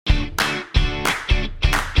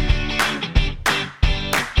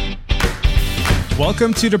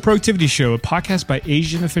Welcome to The Productivity Show, a podcast by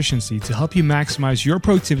Asian Efficiency to help you maximize your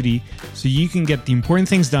productivity so you can get the important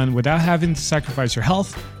things done without having to sacrifice your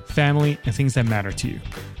health, family, and things that matter to you.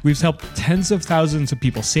 We've helped tens of thousands of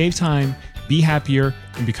people save time, be happier,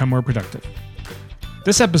 and become more productive.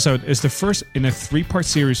 This episode is the first in a three-part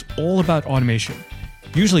series all about automation.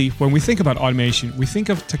 Usually, when we think about automation, we think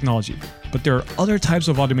of technology, but there are other types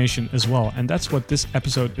of automation as well, and that's what this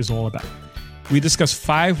episode is all about. We discuss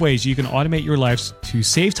 5 ways you can automate your lives to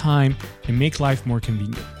save time and make life more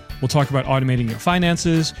convenient. We'll talk about automating your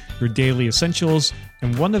finances, your daily essentials,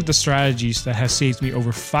 and one of the strategies that has saved me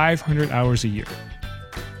over 500 hours a year.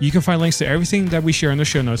 You can find links to everything that we share in the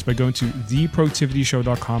show notes by going to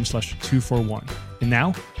theproductivityshow.com/241. And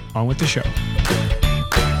now, on with the show.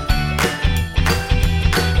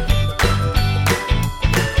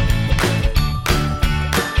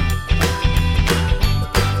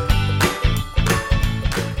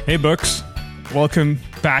 Hey, Books. Welcome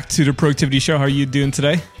back to the Productivity Show. How are you doing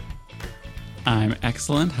today? I'm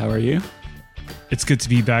excellent. How are you? It's good to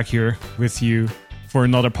be back here with you for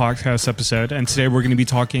another podcast episode. And today we're going to be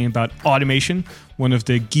talking about automation, one of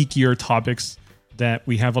the geekier topics that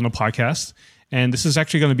we have on the podcast. And this is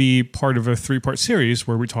actually going to be part of a 3-part series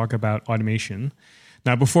where we talk about automation.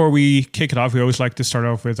 Now, before we kick it off, we always like to start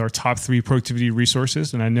off with our top 3 productivity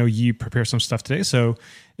resources. And I know you prepared some stuff today. So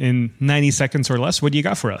in 90 seconds or less, what do you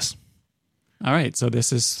got for us? All right. So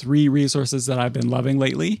this is 3 resources that I've been loving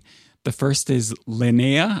lately. The first is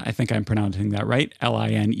Linea. I think I'm pronouncing that right.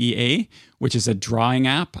 Linea, which is a drawing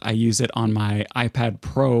app. I use it on my iPad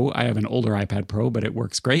Pro. I have an older iPad Pro, but it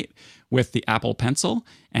works great with the Apple Pencil.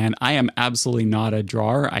 And I am absolutely not a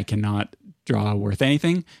drawer. I cannot draw worth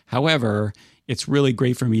anything. However, it's really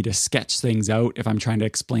great for me to sketch things out. If I'm trying to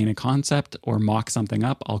explain a concept or mock something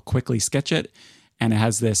up, I'll quickly sketch it. And it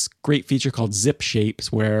has this great feature called zip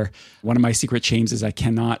shapes, where one of my secret shapes is I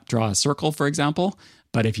cannot draw a circle, for example.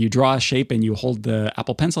 But if you draw a shape and you hold the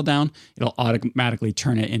Apple Pencil down, it'll automatically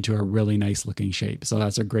turn it into a really nice looking shape. So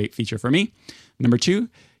that's a great feature for me. Number 2,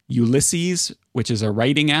 Ulysses, which is a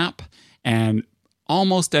writing app. And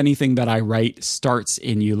almost anything that I write starts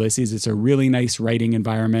in Ulysses. It's a really nice writing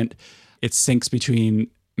environment. It syncs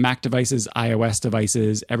between Mac devices, iOS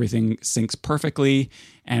devices, everything syncs perfectly,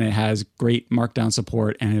 and it has great markdown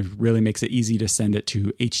support, and it really makes it easy to send it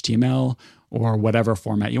to HTML or whatever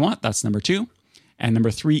format you want. That's number 2. And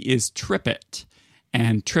number 3 is TripIt.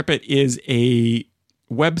 And TripIt is a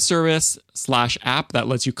web service / app that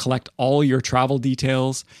lets you collect all your travel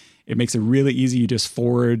details. It makes it really easy. You just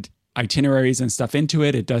forward itineraries and stuff into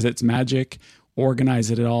it. It does its magic, organize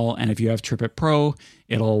it all. And if you have TripIt Pro,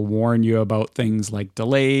 it'll warn you about things like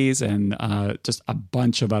delays and just a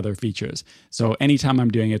bunch of other features. So anytime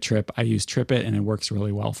I'm doing a trip, I use TripIt and it works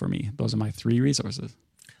really well for me. Those are my 3 resources.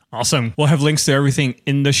 Awesome. We'll have links to everything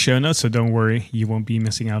in the show notes, so don't worry, you won't be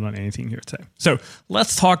missing out on anything here today. So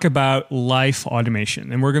let's talk about life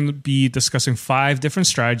automation. And we're going to be discussing 5 different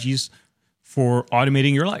strategies for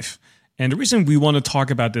automating your life. And the reason we want to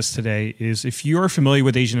talk about this today is if you're familiar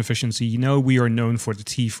with Asian Efficiency, you know we are known for the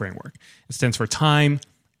T framework. It stands for time,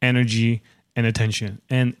 energy, and attention.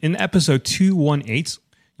 And in episode 218,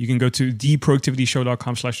 you can go to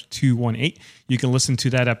theproductivityshow.com/218. You can listen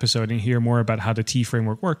to that episode and hear more about how the T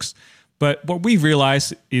framework works. But what we've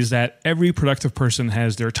realized is that every productive person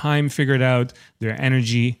has their time figured out, their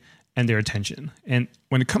energy, and their attention. And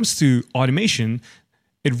when it comes to automation,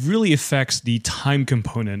 it really affects the time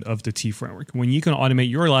component of the T framework. When you can automate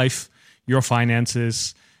your life, your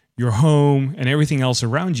finances, your home, and everything else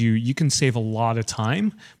around you, you can save a lot of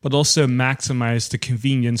time, but also maximize the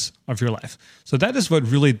convenience of your life. So that is what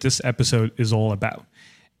really this episode is all about.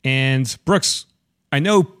 And Brooks, I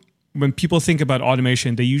know when people think about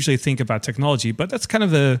automation, they usually think about technology, but that's kind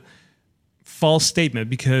of a false statement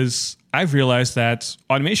because I've realized that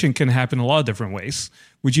automation can happen a lot of different ways.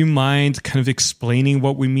 Would you mind kind of explaining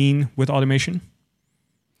what we mean with automation?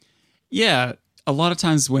 Yeah. A lot of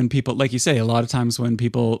times when people, like you say, a lot of times when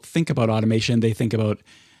people think about automation, they think about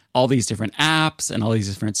all these different apps and all these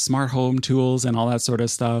different smart home tools and all that sort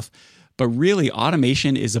of stuff. But really,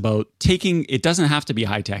 automation is about it doesn't have to be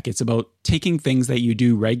high tech. It's about taking things that you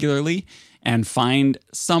do regularly and find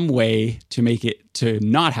some way to make it to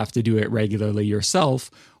not have to do it regularly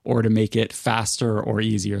yourself or to make it faster or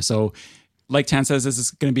easier. So like Tan says, this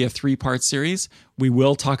is going to be a 3-part series. We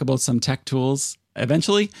will talk about some tech tools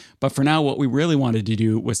eventually, but for now, what we really wanted to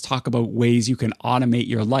do was talk about ways you can automate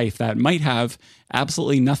your life that might have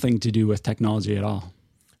absolutely nothing to do with technology at all.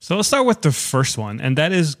 So let's start with the first one, and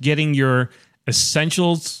that is getting your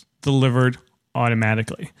essentials delivered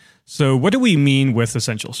automatically. So what do we mean with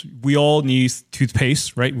essentials? We all need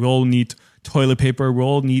toothpaste, right? We all need toilet paper. We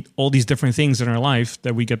all need all these different things in our life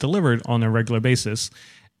that we get delivered on a regular basis.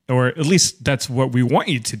 Or at least that's what we want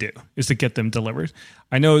you to do, is to get them delivered.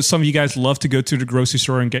 I know some of you guys love to go to the grocery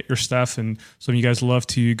store and get your stuff, and some of you guys love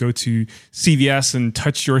to go to CVS and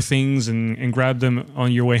touch your things and grab them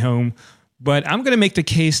on your way home. But I'm going to make the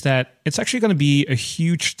case that it's actually going to be a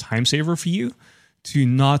huge time saver for you to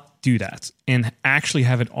not do that and actually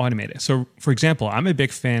have it automated. So, for example, I'm a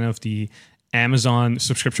big fan of the Amazon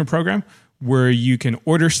subscription program, where you can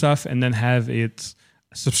order stuff and then have it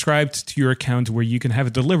subscribed to your account where you can have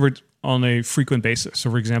it delivered on a frequent basis.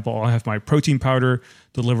 So for example, I'll have my protein powder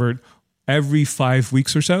delivered every 5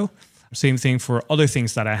 weeks or so. Same thing for other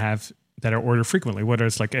things that I have that I order frequently, whether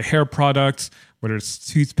it's like a hair product, whether it's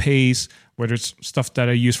toothpaste, whether it's stuff that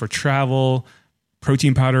I use for travel,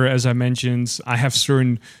 protein powder, as I mentioned. I have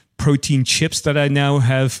certain protein chips that I now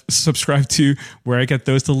have subscribed to, where I get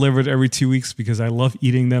those delivered every 2 weeks because I love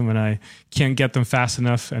eating them and I can't get them fast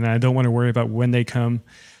enough and I don't want to worry about when they come.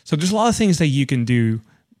 So there's a lot of things that you can do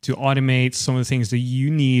to automate some of the things that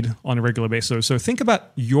you need on a regular basis. So think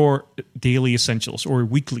about your daily essentials or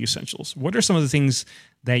weekly essentials. What are some of the things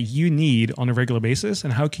that you need on a regular basis,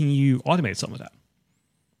 and how can you automate some of that?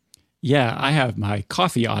 Yeah, I have my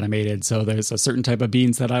coffee automated. So there's a certain type of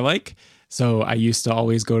beans that I like. So I used to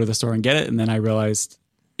always go to the store and get it. And then I realized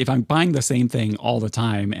if I'm buying the same thing all the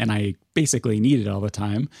time, and I basically need it all the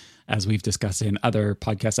time, as we've discussed in other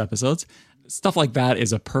podcast episodes, stuff like that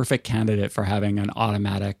is a perfect candidate for having an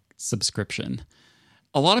automatic subscription.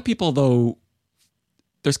 A lot of people, though,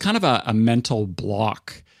 there's kind of a mental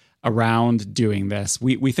block around doing this.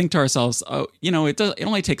 We think to ourselves, oh, it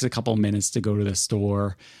only takes a couple minutes to go to the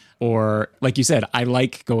store. Or like you said, I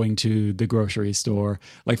like going to the grocery store.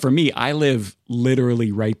 Like for me, I live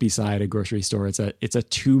literally right beside a grocery store. It's a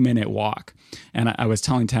 2-minute walk. And I was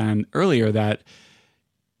telling Tan earlier that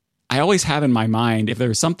I always have in my mind, if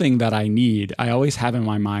there's something that I need, I always have in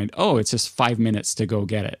my mind, oh, it's just 5 minutes to go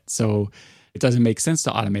get it. So it doesn't make sense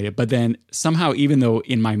to automate it. But then somehow, even though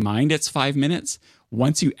in my mind it's 5 minutes,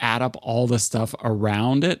 once you add up all the stuff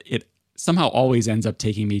around it, it somehow always ends up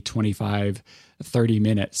taking me 25, 30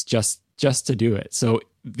 minutes just to do it. So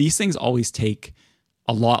these things always take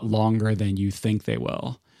a lot longer than you think they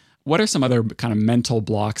will. What are some other kind of mental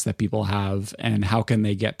blocks that people have, and how can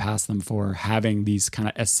they get past them for having these kind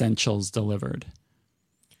of essentials delivered?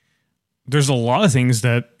 There's a lot of things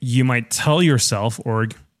that you might tell yourself or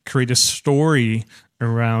create a story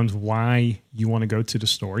around why you want to go to the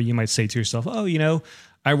store. You might say to yourself, oh,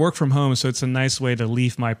 I work from home, so it's a nice way to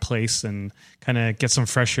leave my place and kind of get some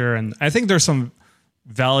fresh air. And I think there's some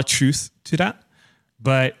valid truth to that.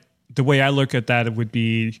 But the way I look at that, it would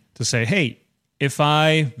be to say, hey, if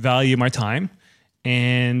I value my time,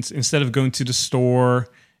 and instead of going to the store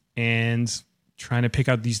and trying to pick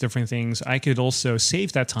out these different things, I could also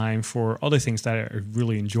save that time for other things that I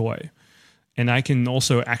really enjoy. And I can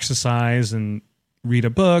also exercise and read a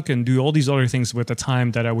book and do all these other things with the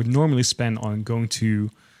time that I would normally spend on going to,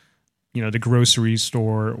 the grocery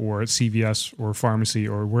store or CVS or pharmacy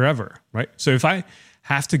or wherever, right? So if I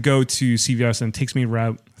have to go to CVS and it takes me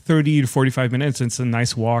around 30 to 45 minutes, it's a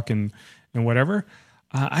nice walk and whatever,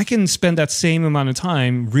 I can spend that same amount of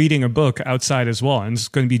time reading a book outside as well. And it's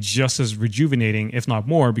going to be just as rejuvenating, if not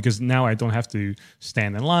more, because now I don't have to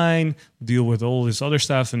stand in line, deal with all this other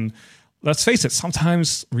stuff. And let's face it,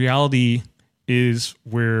 sometimes reality is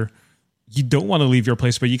where you don't want to leave your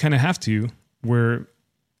place, but you kind of have to, where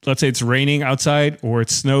let's say it's raining outside or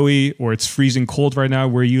it's snowy or it's freezing cold right now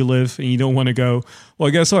where you live and you don't want to go. Well,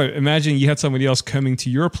 guess what? Imagine you had somebody else coming to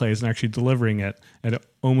your place and actually delivering it at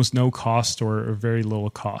almost no cost or a very little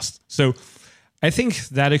cost. So I think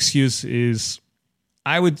that excuse is,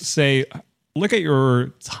 I would say, look at your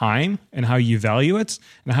time and how you value it,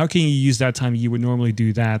 and how can you use that time you would normally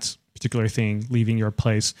do that particular thing, leaving your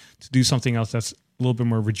place, to do something else that's a little bit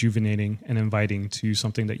more rejuvenating and inviting to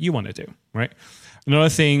something that you want to do, right? Another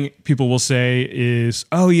thing people will say is,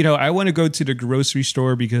 oh, I want to go to the grocery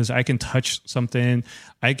store because I can touch something.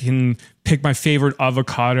 I can pick my favorite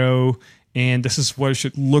avocado, and this is what it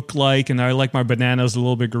should look like. And I like my bananas a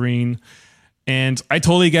little bit green. And I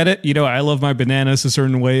totally get it. I love my bananas a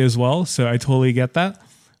certain way as well. So I totally get that.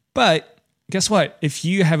 But guess what? If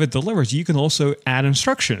you have it delivered, you can also add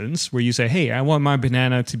instructions where you say, hey, I want my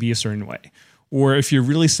banana to be a certain way. Or if you're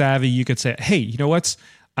really savvy, you could say, hey, you know what?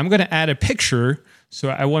 I'm going to add a picture. So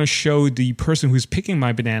I want to show the person who's picking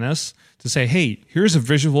my bananas to say, hey, here's a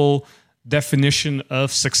visual definition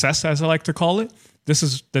of success, as I like to call it. This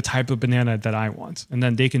is the type of banana that I want. And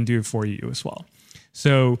then they can do it for you as well.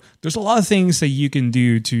 So there's a lot of things that you can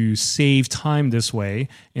do to save time this way.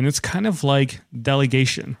 And it's kind of like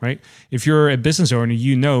delegation, right? If you're a business owner,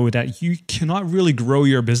 you know that you cannot really grow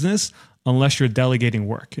your business unless you're delegating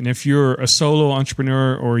work. And if you're a solo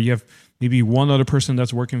entrepreneur or you have maybe one other person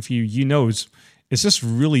that's working for you, you know it's just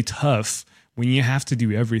really tough when you have to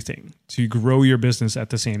do everything to grow your business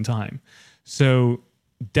at the same time. So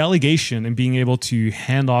delegation and being able to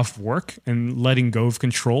hand off work and letting go of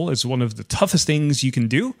control is one of the toughest things you can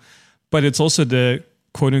do, but it's also the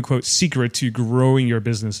quote unquote secret to growing your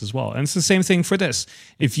business as well. And it's the same thing for this.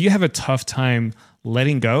 If you have a tough time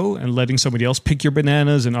letting go and letting somebody else pick your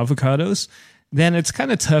bananas and avocados, then it's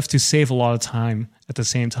kind of tough to save a lot of time at the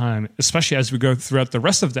same time, especially as we go throughout the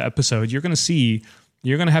rest of the episode. You're going to see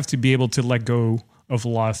you're going to have to be able to let go of a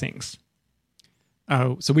lot of things.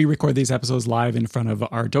 So we record these episodes live in front of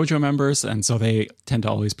our dojo members, and so they tend to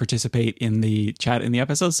always participate in the chat in the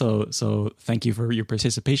episode. So thank you for your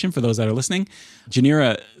participation for those that are listening.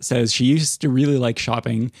 Janira says she used to really like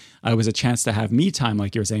shopping. It was a chance to have me time,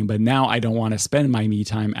 like you were saying, but now I don't want to spend my me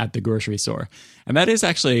time at the grocery store. And that is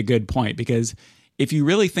actually a good point, because if you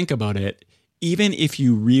really think about it, even if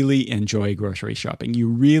you really enjoy grocery shopping, you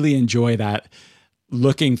really enjoy that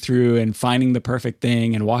looking through and finding the perfect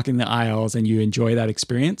thing and walking the aisles, and you enjoy that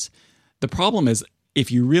experience. The problem is, if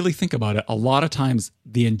you really think about it, a lot of times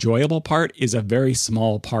the enjoyable part is a very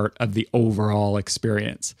small part of the overall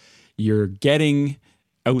experience. You're getting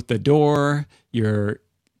out the door, you're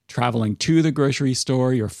traveling to the grocery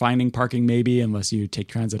store, you're finding parking maybe, unless you take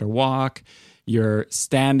transit or walk, you're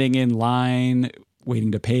standing in line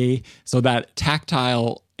waiting to pay. So that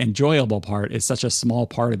tactile enjoyable part is such a small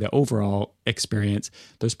part of the overall experience.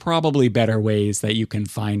 There's probably better ways that you can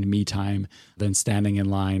find me time than standing in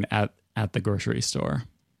line at the grocery store.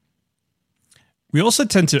 We also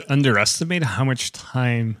tend to underestimate how much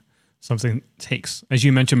time something takes. As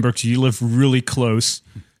you mentioned, Brooks, you live really close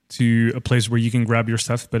to a place where you can grab your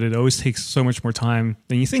stuff, but it always takes so much more time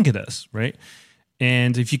than you think it does, right?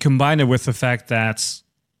 And if you combine it with the fact that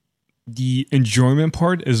the enjoyment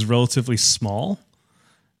part is relatively small,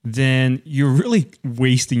 then you're really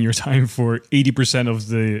wasting your time for 80% of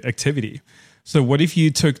the activity. So what if you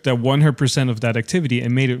took that 100% of that activity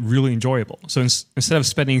and made it really enjoyable? So instead of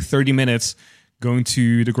spending 30 minutes going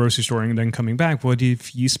to the grocery store and then coming back, what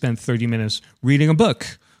if you spent 30 minutes reading a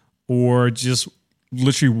book or just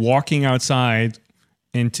literally walking outside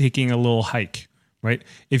and taking a little hike, right?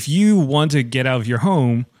 If you want to get out of your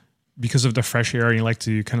home because of the fresh air and you like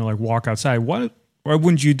to kind of like walk outside, why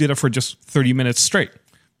wouldn't you do that for just 30 minutes straight?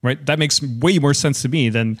 Right? That makes way more sense to me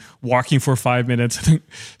than walking for 5 minutes,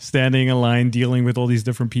 standing in line, dealing with all these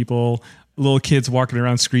different people, little kids walking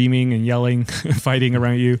around screaming and yelling, fighting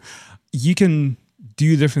around you. You can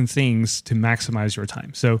do different things to maximize your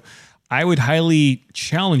time. So I would highly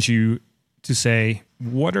challenge you to say,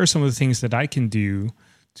 what are some of the things that I can do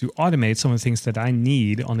to automate some of the things that I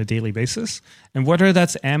need on a daily basis? And whether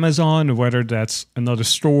that's Amazon or whether that's another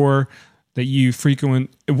store that you frequent,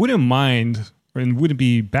 I wouldn't mind and wouldn't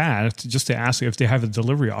be bad just to ask if they have a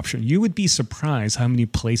delivery option. You would be surprised how many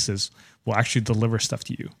places will actually deliver stuff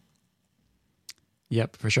to you.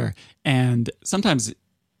 Yep, for sure. And sometimes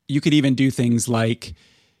you could even do things like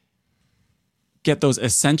get those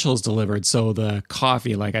essentials delivered. So the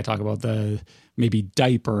coffee, like I talk about, the maybe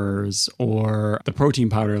diapers or the protein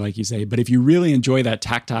powder, like you say. But if you really enjoy that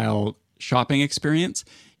tactile shopping experience,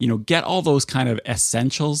 get all those kind of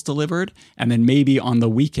essentials delivered. And then maybe on the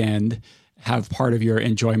weekend, have part of your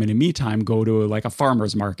enjoyment and me time go to like a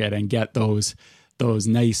farmer's market and get those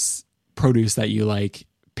nice produce that you like,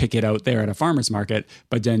 pick it out there at a farmer's market,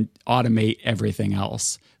 but then automate everything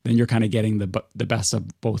else. Then you're kind of getting the best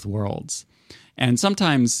of both worlds. And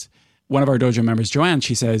sometimes one of our dojo members, Joanne,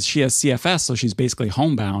 she says she has CFS, so she's basically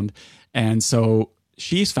homebound. And so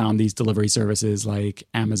she's found these delivery services like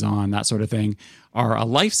Amazon, that sort of thing, are a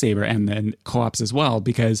lifesaver, and then co-ops as well,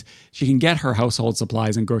 because she can get her household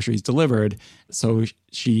supplies and groceries delivered. So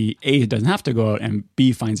she, A, doesn't have to go out, and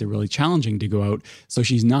B, finds it really challenging to go out. So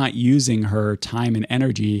she's not using her time and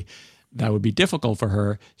energy that would be difficult for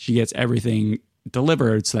her. She gets everything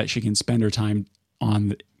delivered so that she can spend her time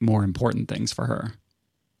on more important things for her.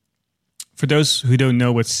 For those who don't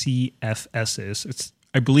know what CFS is,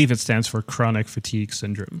 I believe it stands for chronic fatigue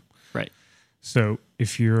syndrome. Right. So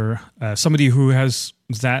if you're somebody who has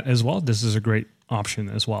that as well, this is a great option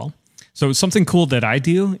as well. So something cool that I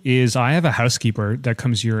do is I have a housekeeper that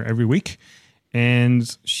comes here every week,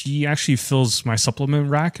 and she actually fills my supplement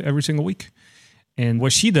rack every single week. And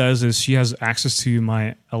what she does is she has access to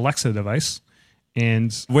my Alexa device,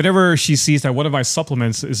 And whenever she sees that one of my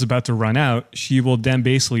supplements is about to run out, she will then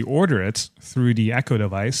basically order it through the Echo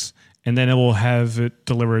device, and then it will have it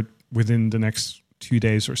delivered within the next 2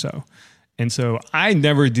 days or so. And so I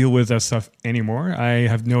never deal with that stuff anymore. I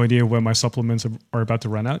have no idea when my supplements are about to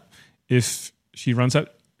run out. If she runs out,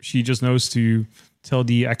 she just knows to tell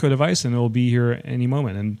the Echo device and it will be here any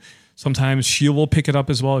moment. And sometimes she will pick it up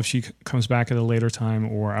as well if she comes back at a later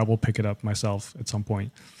time, or I will pick it up myself at some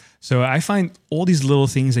point. So I find all these little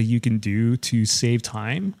things that you can do to save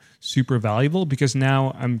time super valuable, because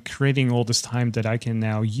now I'm creating all this time that I can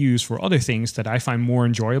now use for other things that I find more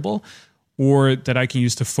enjoyable, or that I can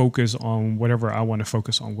use to focus on whatever I want to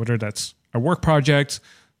focus on, whether that's a work project,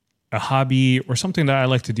 a hobby, or something that I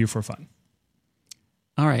like to do for fun.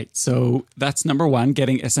 All right, so that's number one,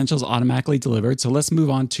 getting essentials automatically delivered. So let's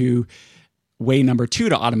move on to way number two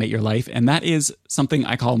to automate your life, and that is something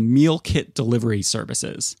I call meal kit delivery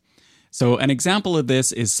services. So an example of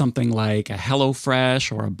this is something like a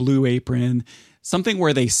HelloFresh or a Blue Apron, something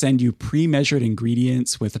where they send you pre-measured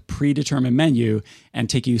ingredients with a predetermined menu and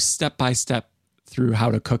take you step by step through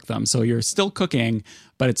how to cook them. So you're still cooking,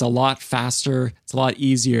 but it's a lot faster, it's a lot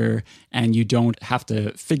easier, and you don't have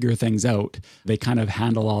to figure things out. They kind of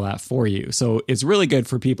handle all that for you. So it's really good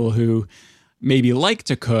for people who maybe like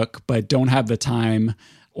to cook, but don't have the time,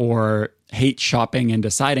 or hate shopping and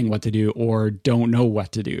deciding what to do, or don't know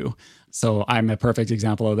what to do. So I'm a perfect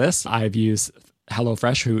example of this. I've used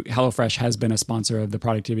HelloFresh, HelloFresh has been a sponsor of the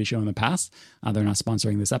Productivity Show in the past. They're not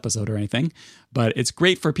sponsoring this episode or anything, but it's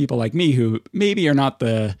great for people like me who maybe are not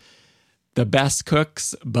the best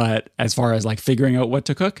cooks, but as far as like figuring out what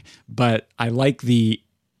to cook, but I like the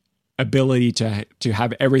ability to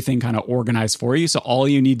have everything kind of organized for you. So all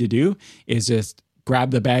you need to do is just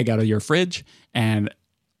grab the bag out of your fridge and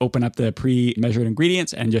open up the pre-measured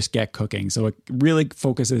ingredients and just get cooking. So it really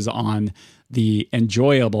focuses on the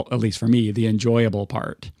enjoyable, at least for me, the enjoyable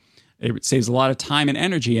part. It saves a lot of time and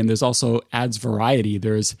energy, and there's also adds variety.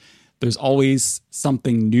 There's always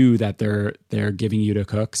something new that they're giving you to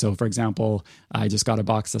cook. So for example, I just got a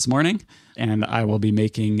box this morning, and I will be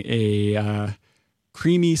making a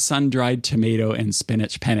creamy sun-dried tomato and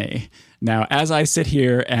spinach penne. Now, as I sit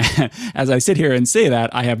here and say that,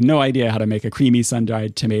 I have no idea how to make a creamy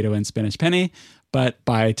sun-dried tomato and spinach penne, but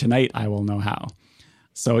by tonight I will know how.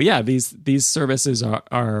 So yeah, these services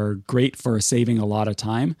are great for saving a lot of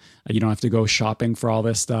time. You don't have to go shopping for all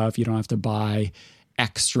this stuff. You don't have to buy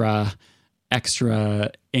extra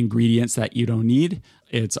ingredients that you don't need.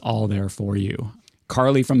 It's all there for you.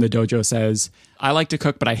 Carly from the dojo says, I like to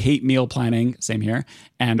cook, but I hate meal planning, same here,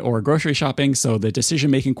 and or grocery shopping. So the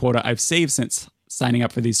decision-making quota I've saved since signing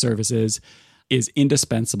up for these services is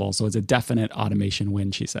indispensable. So it's a definite automation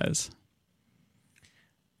win, she says.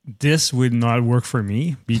 This would not work for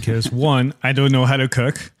me because one, I don't know how to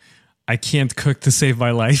cook. I can't cook to save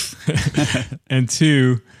my life. And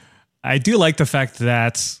two, I do like the fact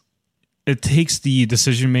that it takes the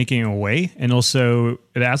decision making away, and also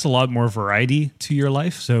it adds a lot more variety to your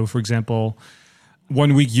life. So for example,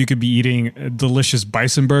 one week you could be eating a delicious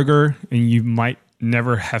bison burger and you might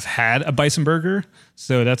never have had a bison burger.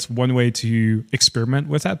 So that's one way to experiment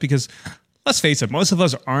with that, because let's face it, most of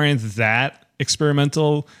us aren't that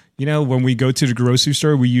experimental. You know, when we go to the grocery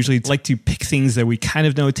store, we usually like to pick things that we kind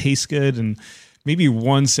of know taste good, and maybe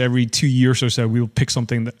once every 2 years or so, we'll pick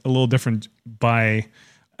something a little different by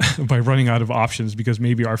running out of options, because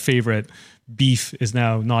maybe our favorite beef is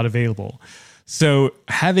now not available. So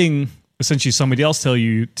having essentially somebody else tell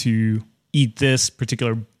you to eat this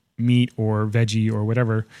particular meat or veggie or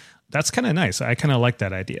whatever, that's kind of nice. I kind of like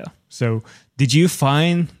that idea. So did you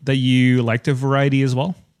find that you liked the variety as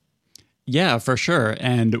well? Yeah, for sure.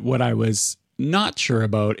 And what I was not sure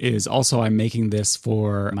about is also I'm making this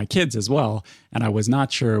for my kids as well, and I was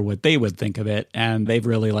not sure what they would think of it, and they've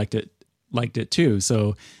really liked it too.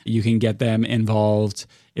 So you can get them involved.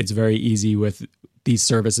 It's very easy with these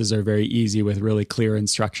services are very easy with really clear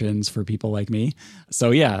instructions for people like me.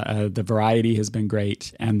 So yeah, the variety has been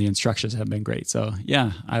great and the instructions have been great. So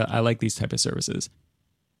yeah, I like these type of services.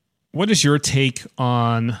 What is your take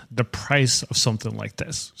on the price of something like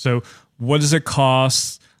this? So what does it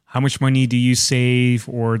cost? How much money do you save,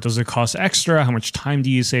 or does it cost extra? How much time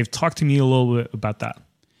do you save? Talk to me a little bit about that.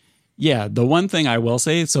 Yeah, the one thing I will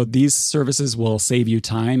say, so these services will save you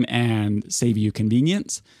time and save you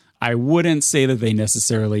convenience. I wouldn't say that they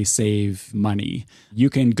necessarily save money.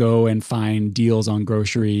 You can go and find deals on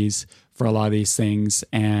groceries for a lot of these things.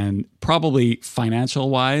 And probably financial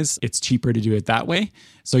wise, it's cheaper to do it that way.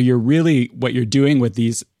 So what you're doing with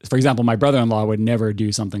these, for example, my brother-in-law would never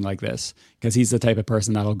do something like this because he's the type of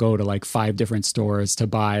person that'll go to like 5 different stores to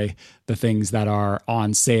buy the things that are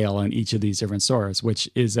on sale in each of these different stores, which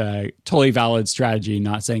is a totally valid strategy,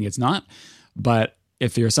 not saying it's not. But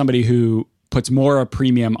if you're somebody who puts more a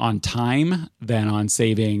premium on time than on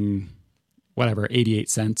saving whatever 88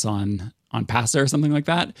 cents on pasta or something like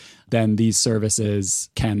that, then these services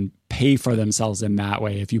can pay for themselves in that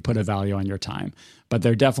way if you put a value on your time. But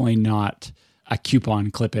they're definitely not a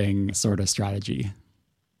coupon clipping sort of strategy.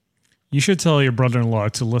 You should tell your brother-in-law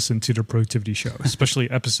to listen to the productivity show, especially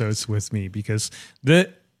episodes with me, because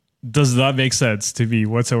that does not make sense to me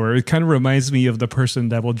whatsoever. It kind of reminds me of the person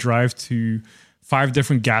that will drive to 5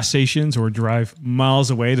 different gas stations or drive miles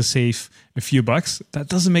away to save a few bucks. That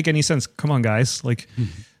doesn't make any sense. Come on, guys.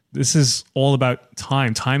 This is all about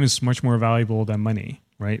time. Time is much more valuable than money,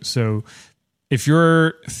 right? So if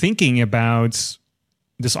you're thinking about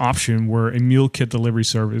this option where a meal kit delivery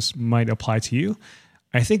service might apply to you,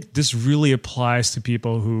 I think this really applies to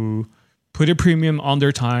people who put a premium on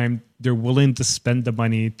their time. They're willing to spend the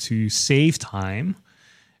money to save time,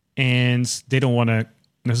 and they don't want to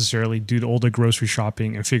necessarily do all the grocery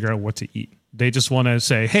shopping and figure out what to eat. They just want to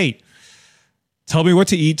say, hey, tell me what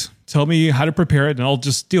to eat, tell me how to prepare it, and I'll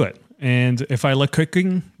just do it. And if I like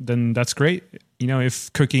cooking, then that's great.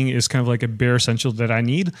 If cooking is kind of like a bare essential that I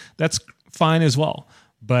need, that's fine as well.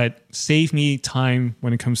 But save me time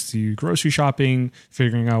when it comes to grocery shopping,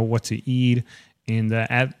 figuring out what to eat, and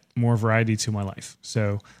add more variety to my life.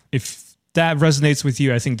 So if that resonates with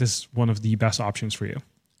you, I think this is one of the best options for you.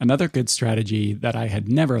 Another good strategy that I had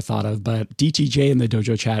never thought of, but DTJ in the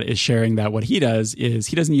Dojo chat is sharing that what he does is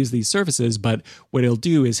he doesn't use these services, but what he'll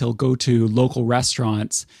do is he'll go to local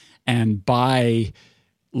restaurants and buy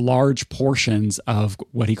large portions of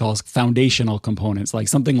what he calls foundational components, like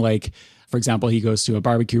something like, for example, he goes to a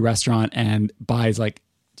barbecue restaurant and buys like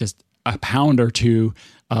just a pound or 2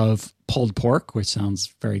 of pulled pork, which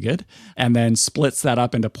sounds very good, and then splits that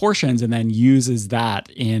up into portions and then uses that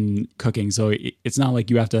in cooking. So it's not like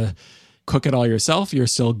you have to cook it all yourself. You're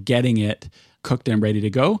still getting it cooked and ready to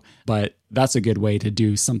go. But that's a good way to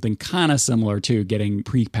do something kind of similar to getting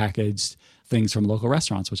prepackaged things from local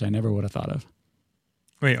restaurants, which I never would have thought of.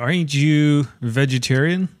 Wait, aren't you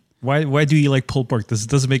vegetarian? Why do you like pulled pork? This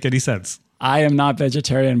doesn't make any sense. I am not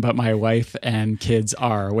vegetarian, but my wife and kids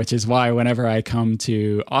are, which is why whenever I come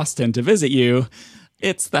to Austin to visit you,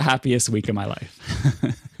 it's the happiest week of my life.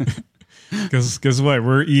 Because what?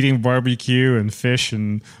 We're eating barbecue and fish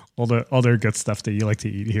and all the other good stuff that you like to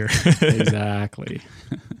eat here. Exactly.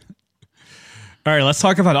 All right, let's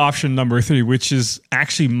talk about option number 3, which is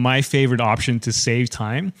actually my favorite option to save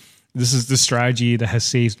time. This is the strategy that has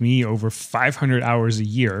saved me over 500 hours a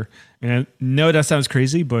year. And I know that sounds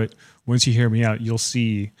crazy, but once you hear me out, you'll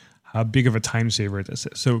see how big of a time saver this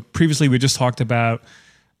is. So previously, we just talked about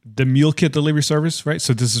the meal kit delivery service, right?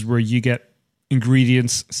 So this is where you get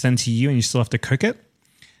ingredients sent to you and you still have to cook it.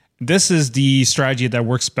 This is the strategy that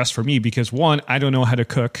works best for me because 1, I don't know how to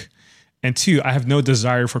cook. And 2, I have no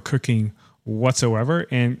desire for cooking whatsoever.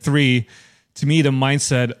 And 3, to me, the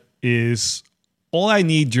mindset is all I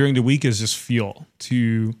need during the week is just fuel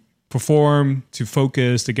to perform, to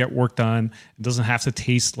focus, to get work done. It doesn't have to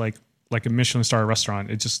taste like a Michelin star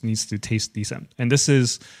restaurant. It just needs to taste decent. And this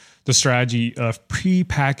is the strategy of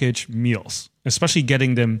pre-packaged meals, especially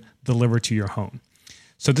getting them delivered to your home.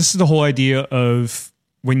 So this is the whole idea of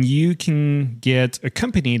when you can get a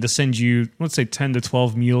company to send you, let's say 10 to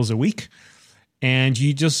 12 meals a week, and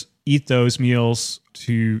you just eat those meals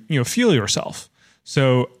to, fuel yourself.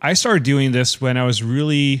 So I started doing this when I was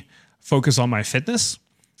really focused on my fitness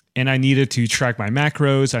and I needed to track my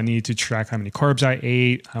macros. I needed to track how many carbs I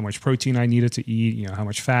ate, how much protein I needed to eat, how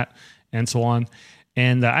much fat and so on.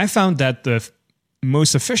 And I found that the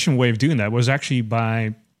most efficient way of doing that was actually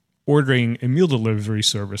by ordering a meal delivery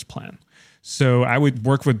service plan. So I would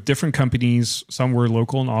work with different companies. Some were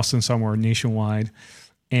local in Austin, some were nationwide.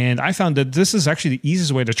 And I found that this is actually the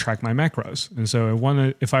easiest way to track my macros. And so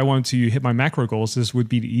if I wanted to hit my macro goals, this would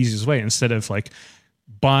be the easiest way instead of like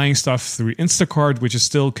buying stuff through Instacart, which is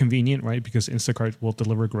still convenient, right? Because Instacart will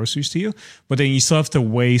deliver groceries to you. But then you still have to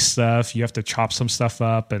weigh stuff. You have to chop some stuff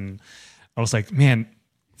up. And I was like, man,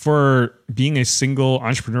 for being a single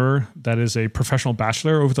entrepreneur that is a professional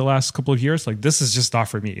bachelor over the last couple of years, like this is just not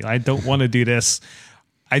for me. I don't want to do this.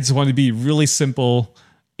 I just want to be really simple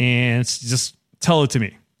and just tell it to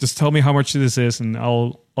me. Just tell me how much this is and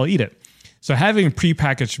I'll eat it. So having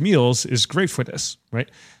prepackaged meals is great for this, right?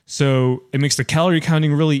 So it makes the calorie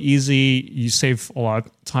counting really easy. You save a lot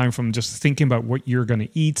of time from just thinking about what you're going to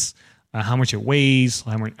eat, how much it weighs,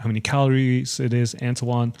 how many calories it is, and so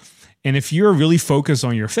on. And if you're really focused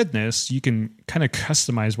on your fitness, you can kind of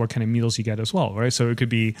customize what kind of meals you get as well, right? So it could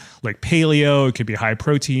be like paleo, it could be high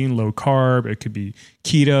protein, low carb, it could be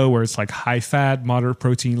keto, where it's like high fat, moderate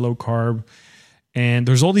protein, low carb. And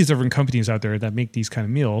there's all these different companies out there that make these kind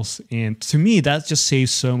of meals. And to me, that just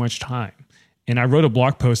saves so much time. And I wrote a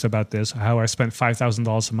blog post about this, how I spent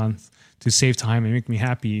 $5,000 a month to save time and make me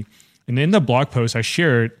happy. And in the blog post, I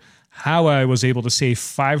shared how I was able to save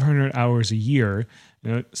 500 hours a year.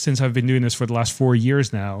 Since I've been doing this for the last 4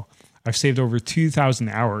 years now, I've saved over 2,000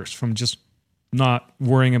 hours from just not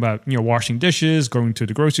worrying about, washing dishes, going to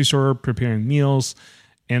the grocery store, preparing meals,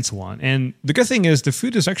 and so on. And the good thing is the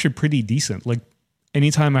food is actually pretty decent. Like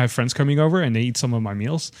anytime I have friends coming over and they eat some of my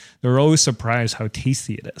meals, they're always surprised how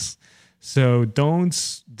tasty it is. So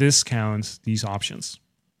don't discount these options.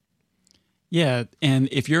 Yeah, and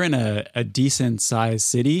if you're in a decent sized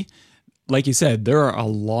city, like you said, there are a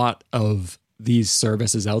lot of these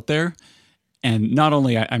services out there. And not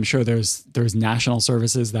only, I'm sure there's national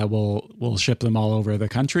services that will ship them all over the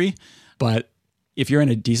country, but if you're in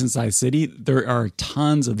a decent sized city, there are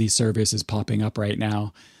tons of these services popping up right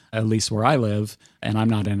now, at least where I live. And I'm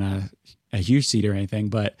not in a huge city or anything,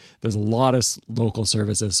 but there's a lot of local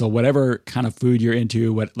services. So whatever kind of food you're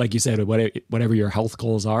into, like you said, whatever your health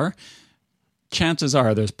goals are, chances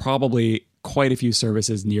are there's probably quite a few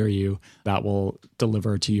services near you that will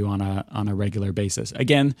deliver to you on a regular basis.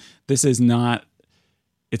 Again, it's not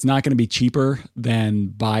going to be cheaper than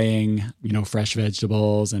buying, fresh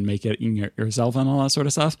vegetables and make it yourself and all that sort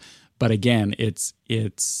of stuff. But again, it's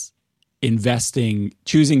investing,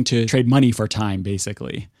 choosing to trade money for time,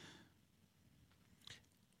 basically.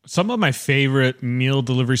 Some of my favorite meal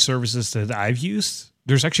delivery services that I've used,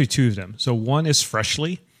 there's actually two of them. So one is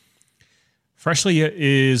Freshly. Freshly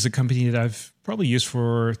is a company that I've probably used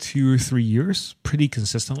for 2 or 3 years pretty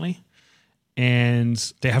consistently. And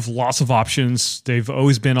they have lots of options. They've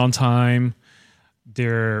always been on time.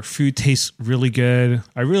 Their food tastes really good.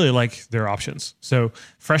 I really like their options. So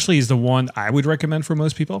Freshly is the one I would recommend for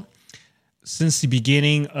most people. Since the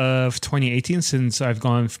beginning of 2018, since I've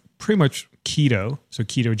gone pretty much keto, so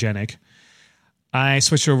ketogenic, I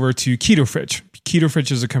switched over to Keto Fridge. Keto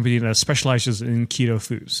Fridge is a company that specializes in keto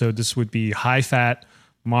food. So this would be high fat,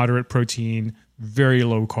 moderate protein, very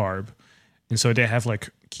low carb. And so they have like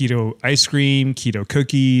keto ice cream, keto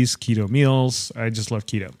cookies, keto meals. I just love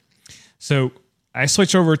keto. So I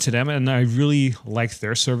switched over to them and I really like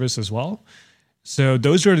their service as well. So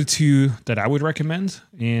those are the two that I would recommend.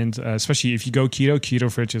 And especially if you go keto,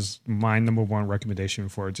 Keto Fridge is my number one recommendation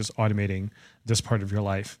for just automating this part of your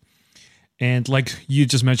life. And like you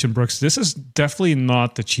just mentioned, Brooks, this is definitely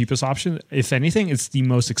not the cheapest option. If anything, it's the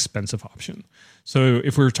most expensive option. So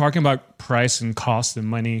if we're talking about price and cost and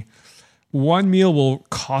money, one meal will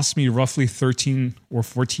cost me roughly $13 or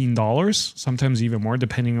 $14, sometimes even more,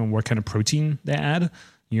 depending on what kind of protein they add.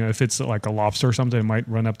 If it's like a lobster or something, it might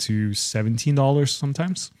run up to $17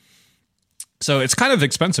 sometimes. So it's kind of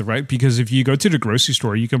expensive, right? Because if you go to the grocery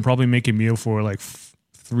store, you can probably make a meal for like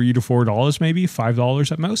 $3 to $4, maybe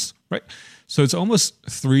 $5 at most, right? So it's almost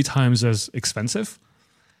 3 times as expensive.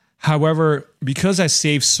 However, because I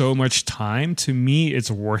save so much time, to me, it's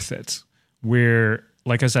worth it. Where,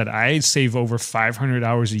 like I said, I save over 500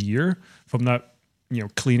 hours a year from not,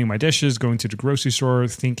 cleaning my dishes, going to the grocery store,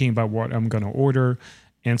 thinking about what I'm going to order,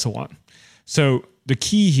 and so on. So the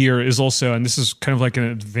key here is also, and this is kind of like an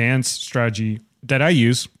advanced strategy that I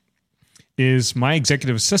use, is my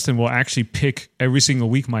executive assistant will actually pick every single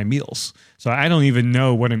week my meals. So I don't even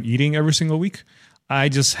know what I'm eating every single week. I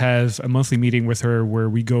just have a monthly meeting with her where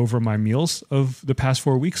we go over my meals of the past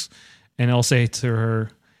 4 weeks. And I'll say to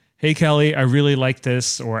her, hey, Kelly, I really like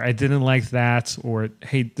this, or I didn't like that, or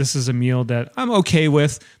hey, this is a meal that I'm okay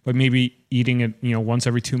with, but maybe eating it, once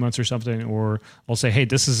every 2 months or something. Or I'll say, hey,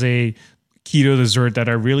 this is a keto dessert that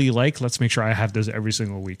I really like. Let's make sure I have this every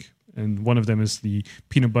single week. And one of them is the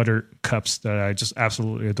peanut butter cups that I just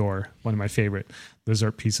absolutely adore. One of my favorite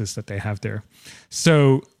dessert pieces that they have there.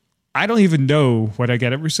 So I don't even know what I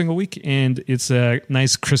get every single week. And it's a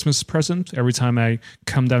nice Christmas present every time I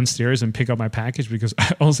come downstairs and pick up my package because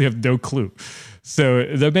I honestly have no clue. So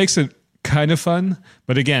that makes it kind of fun.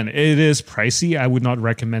 But again, it is pricey. I would not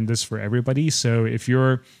recommend this for everybody. So if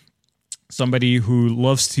you're somebody who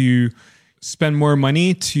loves to spend more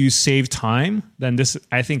money to save time, then this,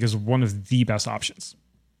 I think, is one of the best options.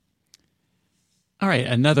 All right,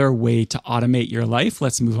 another way to automate your life.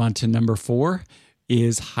 Let's move on to number 4,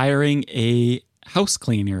 is hiring a house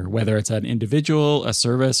cleaner, whether it's an individual, a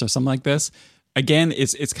service, or something like this. Again,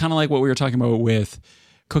 it's kind of like what we were talking about with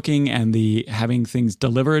cooking and the having things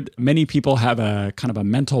delivered. Many people have a kind of a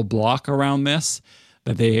mental block around this,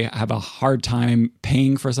 that they have a hard time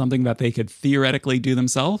paying for something that they could theoretically do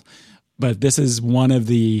themselves. But this is one of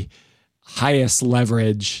the highest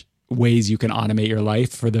leverage ways you can automate your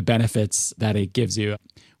life for the benefits that it gives you.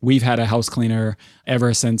 We've had a house cleaner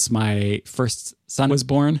ever since my first son was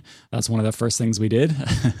born. That's one of the first things we did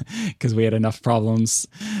because we had enough problems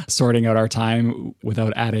sorting out our time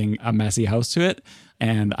without adding a messy house to it.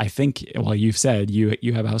 And I think, well, you've said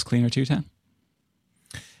you have a house cleaner too, Tan?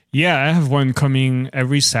 Yeah, I have one coming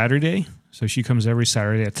every Saturday. So she comes every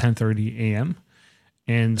Saturday at 10:30 a.m.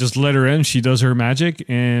 And just let her in. She does her magic.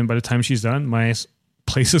 And by the time she's done, my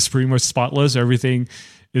place is pretty much spotless. Everything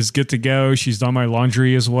is good to go. She's done my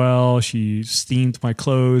laundry as well. She steamed my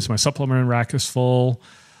clothes. My supplement rack is full.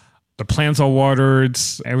 The plants are watered.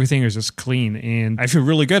 Everything is just clean. And I feel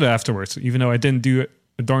really good afterwards, even though I didn't do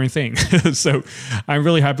a darn thing. So I'm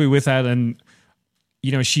really happy with that. And,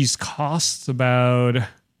 you know, she's cost about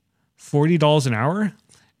 $40 an hour.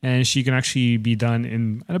 And she can actually be done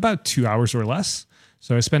in about 2 hours or less.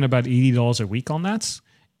 So I spend about $80 a week on that.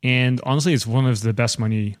 And honestly, it's one of the best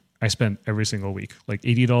money I spend every single week. Like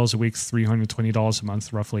 $80 a week, $320 a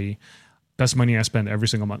month, roughly. Best money I spend every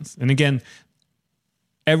single month. And again,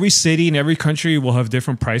 every city and every country will have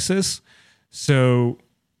different prices. So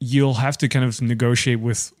you'll have to kind of negotiate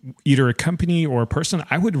with either a company or a person.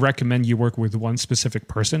 I would recommend you work with one specific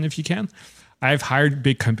person if you can. I've hired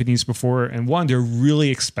big companies before, and one, they're really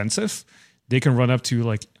expensive. They can run up to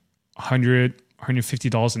like $100,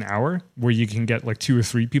 $150 an hour, where you can get like 2 or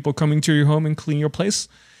 3 people coming to your home and clean your place.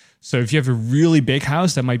 So if you have a really big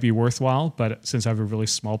house, that might be worthwhile. But since I have a really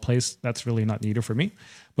small place, that's really not needed for me.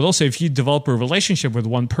 But also, if you develop a relationship with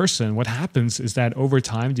one person, what happens is that over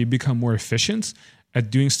time, you become more efficient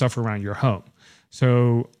at doing stuff around your home.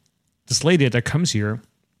 So this lady that comes here,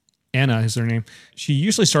 Anna is her name, she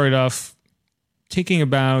usually started off taking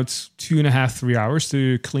about 2.5, 3 hours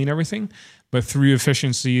to clean everything. But through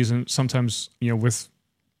efficiencies and sometimes, you know, with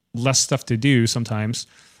less stuff to do, sometimes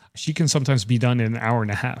she can sometimes be done in an hour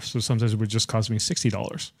and a half. So sometimes it would just cost me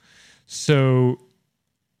 $60. So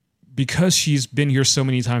because she's been here so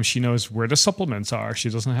many times, she knows where the supplements are. She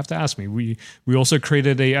doesn't have to ask me. We also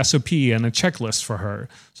created a SOP and a checklist for her.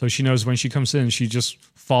 So she knows when she comes in, she just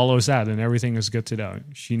follows that and everything is good to go.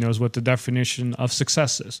 She knows what the definition of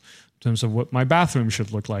success is in terms of what my bathroom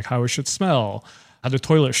should look like, how it should smell, how the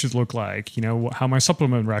toilet should look like, you know, how my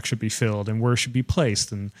supplement rack should be filled and where it should be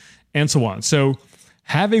placed and so on. So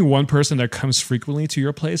having one person that comes frequently to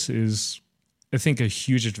your place is, I think, a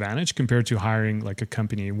huge advantage compared to hiring like a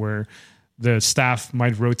company where the staff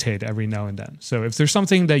might rotate every now and then. So if there's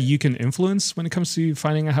something that you can influence when it comes to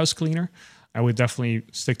finding a house cleaner, I would definitely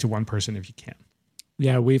stick to one person if you can.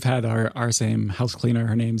 Yeah, we've had our same house cleaner.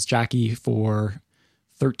 Her name's Jackie for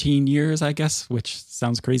 13 years, I guess, which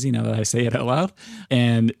sounds crazy now that I say it out loud.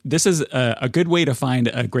 And this is a good way to find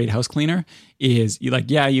a great house cleaner is you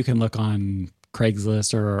can look on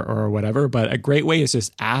Craigslist or whatever, but a great way is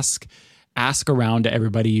just ask around to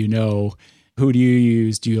everybody you know, who do you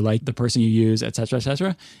use? Do you like the person you use, et cetera, et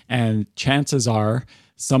cetera? And chances are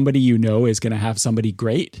somebody you know is going to have somebody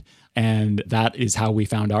great. And that is how we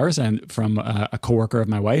found ours. And from a coworker of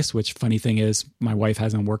my wife's, which funny thing is, my wife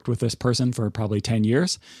hasn't worked with this person for probably 10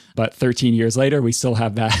 years, but 13 years later, we still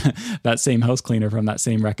have that same house cleaner from that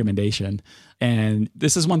same recommendation. And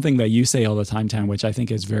this is one thing that you say all the time, Tan, which I think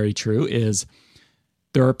is very true, is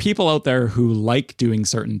there are people out there who like doing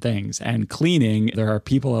certain things, and cleaning, there are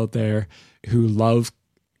people out there who love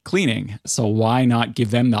cleaning. So why not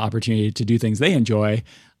give them the opportunity to do things they enjoy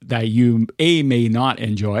that you A, may not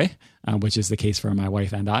enjoy, which is the case for my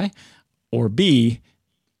wife and I, or B,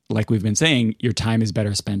 like we've been saying, your time is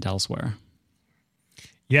better spent elsewhere.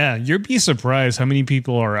 Yeah, you'd be surprised how many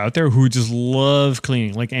people are out there who just love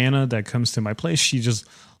cleaning. Like Anna that comes to my place, she just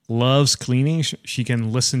loves cleaning. She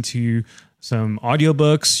can listen to some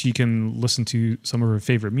audiobooks. She can listen to some of her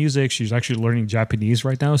favorite music. She's actually learning Japanese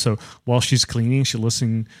right now. So while she's cleaning, she's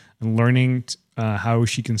listening and learning how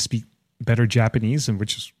she can speak better Japanese, and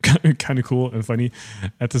which is kind of cool and funny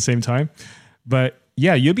at the same time. But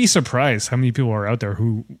yeah, you'll be surprised how many people are out there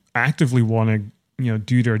who actively want to,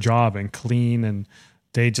 do their job and clean, and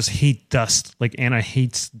they just hate dust. Like Anna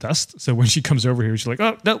hates dust. So when she comes over here, she's like,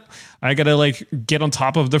 oh, no, I got to get on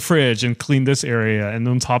top of the fridge and clean this area and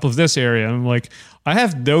on top of this area. And I'm like, I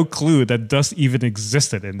have no clue that dust even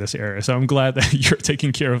existed in this area. So I'm glad that you're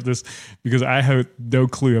taking care of this, because I have no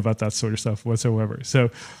clue about that sort of stuff whatsoever.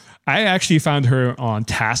 So I actually found her on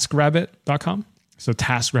TaskRabbit.com. So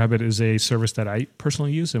TaskRabbit is a service that I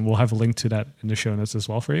personally use, and we'll have a link to that in the show notes as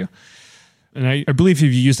well for you. And I believe if you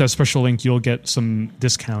use that special link, you'll get some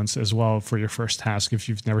discounts as well for your first task if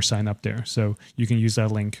you've never signed up there. So you can use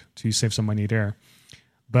that link to save some money there.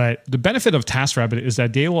 But the benefit of TaskRabbit is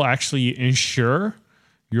that they will actually insure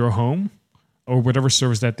your home or whatever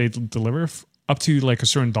service that they deliver up to like a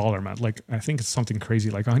certain dollar amount. Like I think it's something crazy,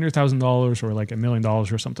 like $100,000 or like $1 million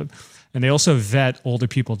or something. And they also vet all the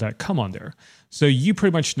people that come on there. So you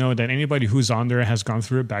pretty much know that anybody who's on there has gone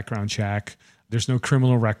through a background check. There's no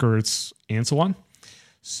criminal records and so on.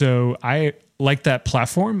 So I like that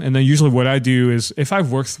platform. And then usually what I do is if I've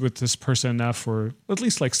worked with this person enough for at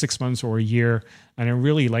least like 6 months or a year and I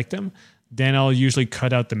really like them, then I'll usually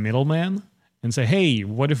cut out the middleman and say, hey,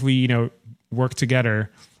 what if we, work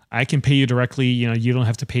together? I can pay you directly. You don't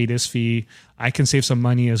have to pay this fee. I can save some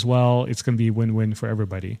money as well. It's going to be win-win for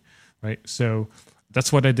everybody, right? So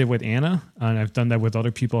that's what I did with Anna, and I've done that with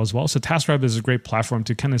other people as well. So TaskRabbit is a great platform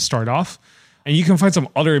to kind of start off, and you can find some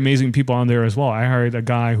other amazing people on there as well. I hired a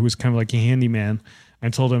guy who was kind of like a handyman. I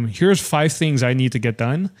told him, here's 5 things I need to get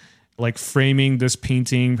done, like framing this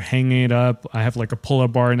painting, hanging it up. I have like a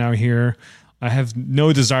pull-up bar now here. I have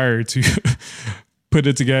no desire to put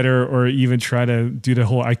it together or even try to do the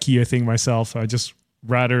whole IKEA thing myself. I just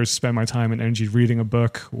rather spend my time and energy reading a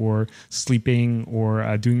book or sleeping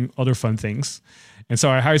or doing other fun things. And so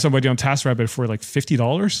I hired somebody on TaskRabbit for like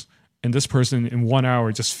 $50. And this person in 1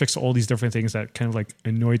 hour just fixed all these different things that kind of like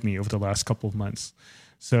annoyed me over the last couple of months.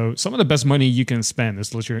 So some of the best money you can spend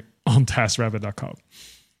is literally on TaskRabbit.com.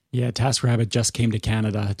 Yeah, TaskRabbit just came to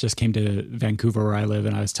Canada, just came to Vancouver where I live,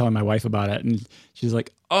 and I was telling my wife about it, and she's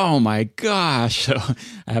like, oh my gosh. So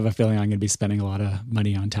I have a feeling I'm going to be spending a lot of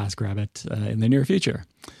money on TaskRabbit in the near future.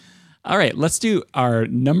 All right, let's do our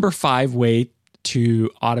number 5 way to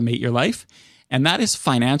automate your life, and that is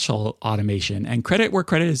financial automation. And credit where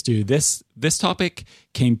credit is due. This topic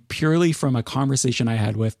came purely from a conversation I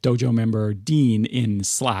had with Dojo member Dean in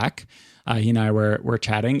Slack. He and I were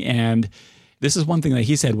chatting, and this is one thing that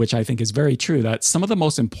he said, which I think is very true, that some of the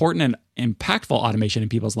most important and impactful automation in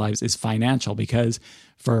people's lives is financial, because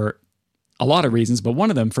for a lot of reasons, but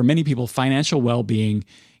one of them, for many people, financial well-being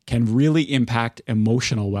can really impact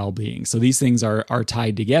emotional well-being. So these things are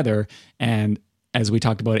tied together. And as we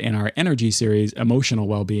talked about in our energy series, emotional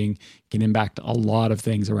well-being can impact a lot of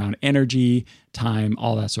things around energy, time,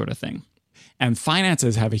 all that sort of thing. And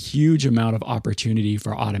finances have a huge amount of opportunity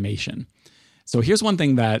for automation. So here's one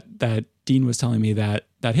thing that Dean was telling me that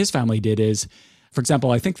his family did is, for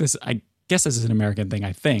example, I guess this is an American thing,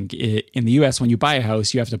 I think. In the US, when you buy a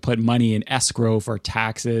house, you have to put money in escrow for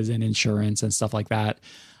taxes and insurance and stuff like that.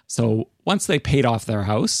 So once they paid off their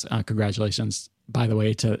house, congratulations, by the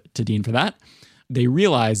way, to Dean for that, they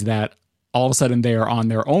realized that all of a sudden they are on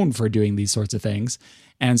their own for doing these sorts of things.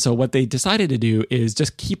 And so what they decided to do is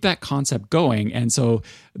just keep that concept going. And so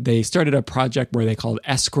they started a project where they called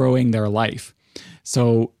escrowing their life.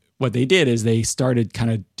 So what they did is they started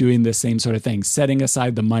kind of doing the same sort of thing, setting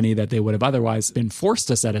aside the money that they would have otherwise been forced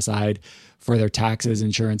to set aside for their taxes,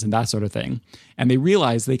 insurance, and that sort of thing. And they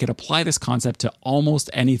realized they could apply this concept to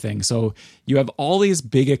almost anything. So you have all these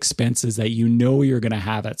big expenses that you know you're going to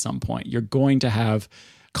have at some point. You're going to have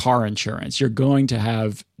car insurance. You're going to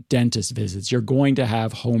have dentist visits. You're going to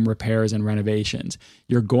have home repairs and renovations.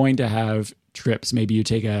 You're going to have trips. Maybe you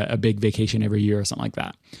take a big vacation every year or something like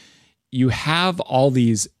that. You have all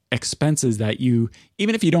these expenses that you,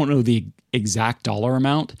 even if you don't know the exact dollar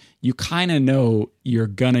amount, you kind of know you're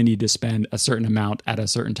going to need to spend a certain amount at a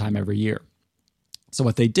certain time every year. So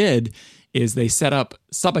what they did is they set up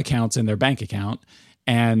sub-accounts in their bank account,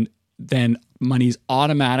 and then money's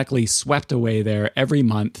automatically swept away there every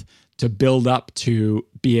month to build up to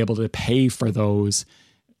be able to pay for those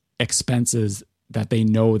expenses that they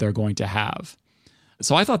know they're going to have.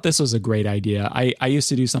 So I thought this was a great idea. I used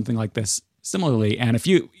to do something like this similarly. And a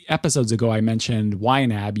few episodes ago, I mentioned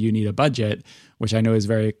YNAB, You Need a Budget, which I know is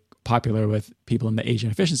very popular with people in the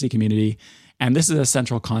agent efficiency community. And this is a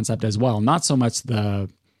central concept as well. Not so much the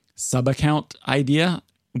sub-account idea,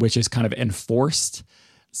 which is kind of enforced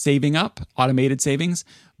saving up, automated savings.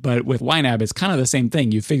 But with YNAB, it's kind of the same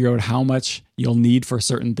thing. You figure out how much you'll need for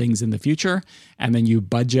certain things in the future, and then you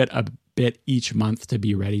budget a bit each month to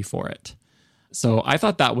be ready for it. So I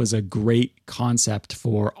thought that was a great concept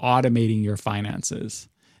for automating your finances.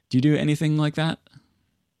 Do you do anything like that?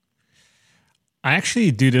 I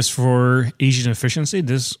actually do this for agent efficiency.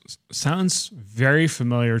 This sounds very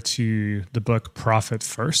familiar to the book Profit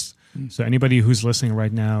First. So anybody who's listening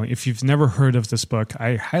right now, if you've never heard of this book,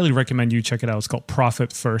 I highly recommend you check it out. It's called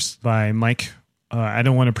Profit First by Mike I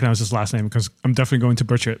don't want to pronounce his last name because I'm definitely going to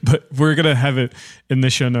butcher it, but we're going to have it in the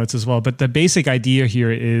show notes as well. But the basic idea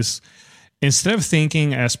here is instead of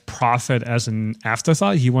thinking as profit as an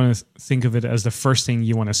afterthought, you want to think of it as the first thing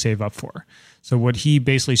you want to save up for. So what he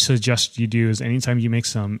basically suggests you do is anytime you make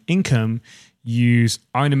some income, you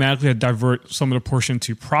automatically divert some of the portion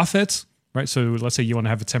to profits, right? So let's say you want to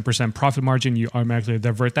have a 10% profit margin, you automatically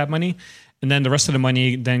divert that money. And then the rest of the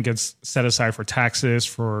money then gets set aside for taxes,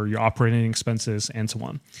 for your operating expenses, and so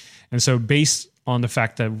on. And so based on the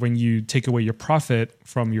fact that when you take away your profit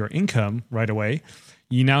from your income right away,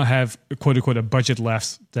 you now have quote unquote a budget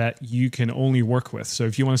left that you can only work with. So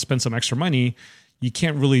if you want to spend some extra money, you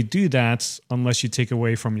can't really do that unless you take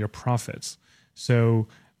away from your profits. So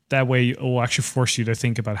that way it will actually force you to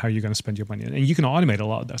think about how you're going to spend your money. And you can automate a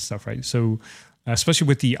lot of that stuff, right? So especially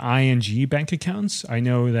with the ING bank accounts, I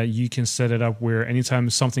know that you can set it up where anytime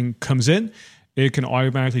something comes in, it can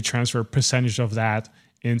automatically transfer a percentage of that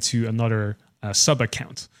into another sub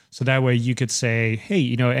account. So that way you could say,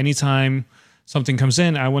 hey, anytime something comes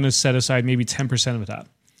in, I want to set aside maybe 10% of that.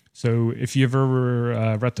 So if you've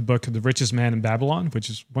ever read the book The Richest Man in Babylon, which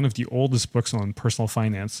is one of the oldest books on personal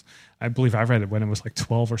finance, I believe I read it when it was like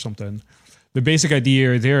 12 or something. The basic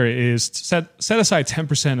idea there is to set aside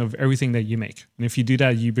 10% of everything that you make. And if you do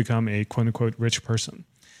that, you become a quote unquote rich person.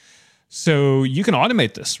 So you can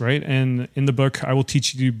automate this, right? And in the book, I Will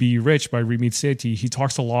Teach You to Be Rich by Ramit Sethi, he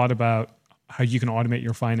talks a lot about how you can automate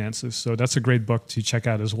your finances. So that's a great book to check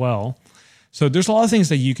out as well. So there's a lot of things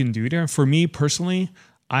that you can do there. For me personally,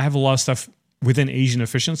 I have a lot of stuff within Asian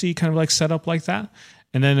efficiency kind of like set up like that.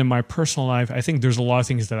 And then in my personal life, I think there's a lot of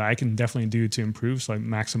things that I can definitely do to improve. So like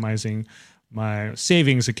maximizing my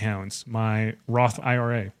savings accounts, my Roth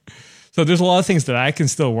IRA. So there's a lot of things that I can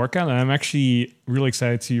still work on. And I'm actually really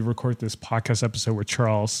excited to record this podcast episode with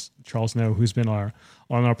Charles No, who's been on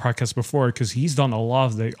our podcast before, because he's done a lot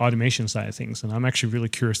of the automation side of things. And I'm actually really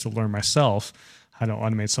curious to learn myself how to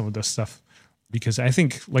automate some of this stuff. Because I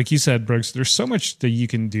think, like you said, Brooks, there's so much that you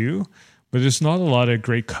can do, but there's not a lot of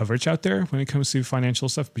great coverage out there when it comes to financial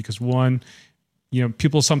stuff. Because one,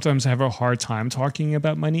 people sometimes have a hard time talking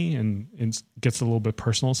about money and it gets a little bit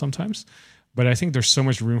personal sometimes. But I think there's so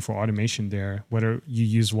much room for automation there, whether you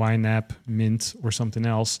use YNAB, Mint, or something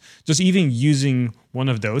else. Just even using one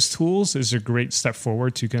of those tools is a great step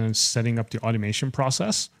forward to kind of setting up the automation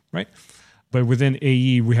process, right? But within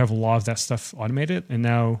AE, we have a lot of that stuff automated. And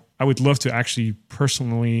now I would love to actually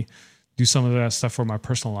personally do some of that stuff for my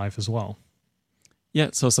personal life as well. Yeah,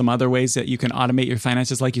 so some other ways that you can automate your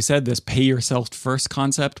finances, like you said, this pay yourself first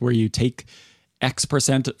concept where you take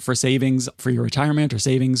X% for savings for your retirement or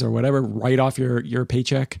savings or whatever, right off your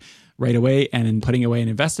paycheck right away and then putting away and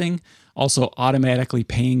investing. Also automatically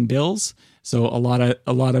paying bills. So a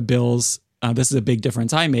lot of bills, this is a big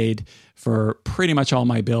difference I made for pretty much all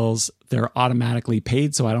my bills. They're automatically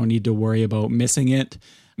paid, so I don't need to worry about missing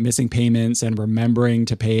payments and remembering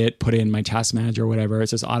to pay it, put it in my task manager or whatever.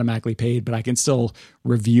 It's just automatically paid, but I can still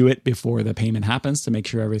review it before the payment happens to make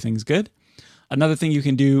sure everything's good. Another thing you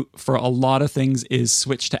can do for a lot of things is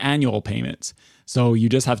switch to annual payments. So you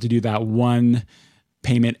just have to do that one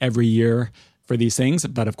payment every year for these things.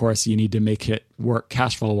 But of course, you need to make it work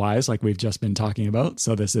cash flow wise, like we've just been talking about.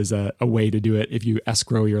 So this is a way to do it. If you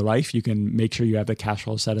escrow your life, you can make sure you have the cash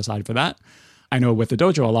flow set aside for that. I know with the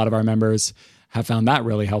dojo, a lot of our members have found that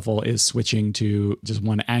really helpful, is switching to just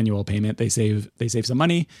one annual payment. They save some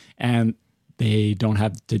money and they don't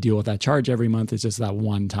have to deal with that charge every month. It's just that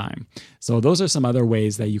one time. So those are some other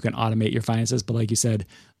ways that you can automate your finances. But like you said,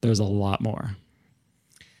 there's a lot more.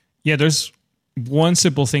 Yeah, there's one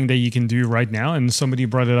simple thing that you can do right now. And somebody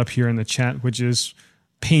brought it up here in the chat, which is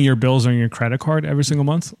paying your bills on your credit card every single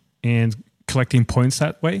month and collecting points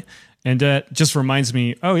that way. And that just reminds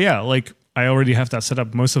me, oh yeah, like I already have that set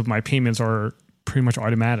up. Most of my payments are pretty much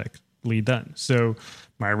automatically done. So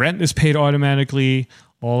my rent is paid automatically.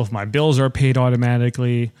 All of my bills are paid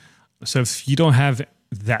automatically. So if you don't have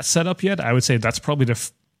that set up yet, I would say that's probably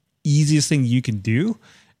the easiest thing you can do.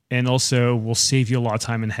 And also will save you a lot of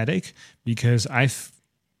time and headache, because I've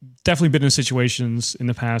definitely been in situations in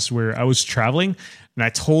the past where I was traveling and I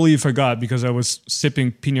totally forgot because I was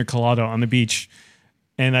sipping pina colada on the beach.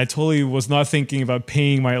 And I totally was not thinking about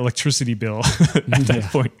paying my electricity bill at that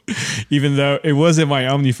point, even though it wasn't my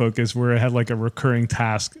OmniFocus where I had like a recurring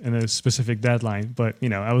task and a specific deadline. But,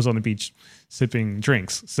 I was on the beach sipping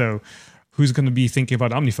drinks. So who's going to be thinking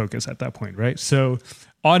about OmniFocus at that point, right? So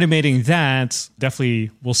automating that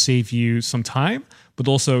definitely will save you some time, but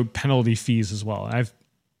also penalty fees as well. I've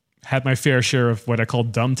had my fair share of what I call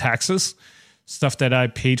dumb taxes, stuff that I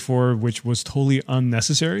paid for, which was totally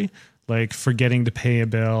unnecessary. like forgetting to pay a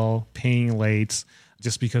bill, paying late,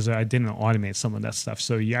 just because I didn't automate some of that stuff.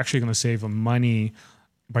 So you're actually going to save money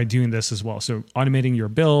by doing this as well. So automating your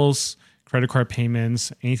bills, credit card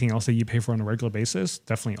payments, anything else that you pay for on a regular basis,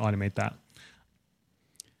 definitely automate that.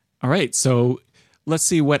 All right. So let's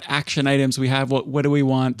see what action items we have. What do we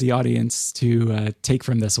want the audience to take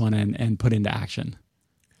from this one and put into action?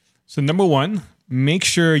 So number one, make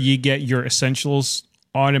sure you get your essentials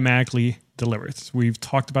automatically delivered. We've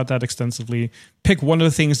talked about that extensively. Pick one of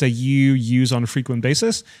the things that you use on a frequent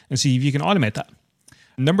basis and see if you can automate that.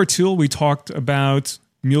 Number two, we talked about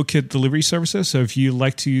meal kit delivery services. So if you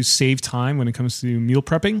like to save time when it comes to meal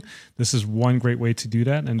prepping, this is one great way to do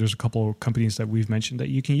that. And there's a couple of companies that we've mentioned that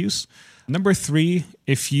you can use. Number three,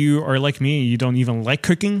 if you are like me, you don't even like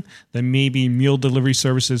cooking, then maybe meal delivery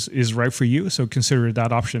services is right for you. So consider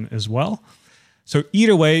that option as well. So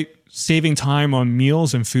either way, saving time on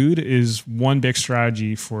meals and food is one big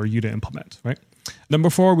strategy for you to implement, right? Number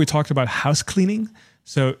four, we talked about house cleaning.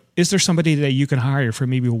 So is there somebody that you can hire for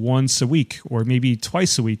maybe once a week or maybe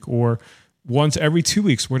twice a week or once every 2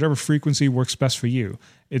 weeks, whatever frequency works best for you?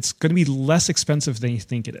 It's going to be less expensive than you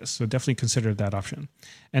think it is. So definitely consider that option.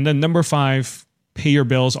 And then number five, pay your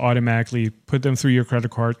bills automatically, put them through your credit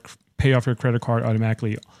card, pay off your credit card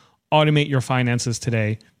automatically. Automate your finances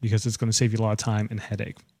today because it's going to save you a lot of time and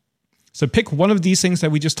headache. So pick one of these things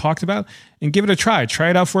that we just talked about and give it a try. Try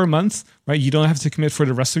it out for a month, right? You don't have to commit for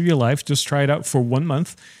the rest of your life. Just try it out for 1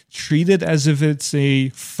 month. Treat it as if it's a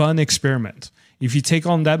fun experiment. If you take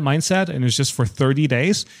on that mindset and it's just for 30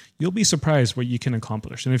 days, you'll be surprised what you can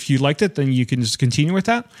accomplish. And if you liked it, then you can just continue with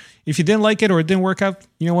that. If you didn't like it or it didn't work out,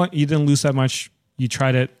 you know what? You didn't lose that much. You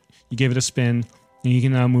tried it. You gave it a spin. And you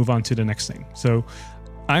can now move on to the next thing. So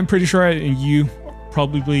I'm pretty sure you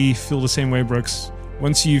probably feel the same way, Brooks.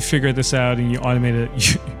 Once you figure this out and you automate it,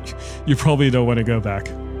 you probably don't want to go back.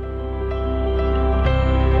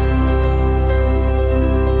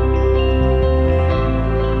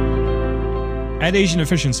 At Asian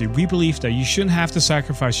Efficiency, we believe that you shouldn't have to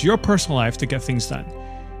sacrifice your personal life to get things done.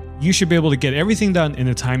 You should be able to get everything done in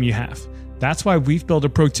the time you have. That's why we've built a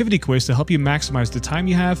productivity quiz to help you maximize the time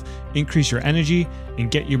you have, increase your energy, and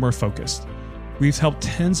get you more focused. We've helped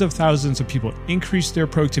tens of thousands of people increase their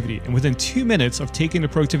productivity, and within 2 minutes of taking the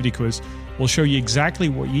productivity quiz, we'll show you exactly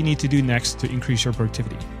what you need to do next to increase your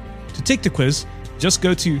productivity. To take the quiz, just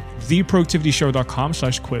go to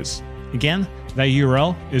theproductivityshow.com/quiz. Again, that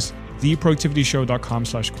URL is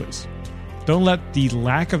theproductivityshow.com/quiz. Don't let the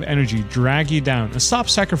lack of energy drag you down and stop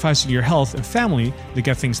sacrificing your health and family to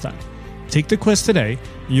get things done. Take the quiz today,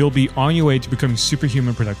 and you'll be on your way to becoming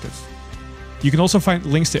superhuman productive. You can also find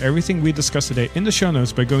links to everything we discussed today in the show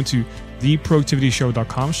notes by going to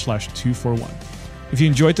theproductivityshow.com/241. If you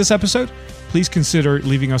enjoyed this episode, please consider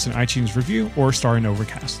leaving us an iTunes review or star in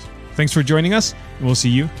Overcast. Thanks for joining us, and we'll see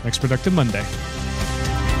you next Productive Monday.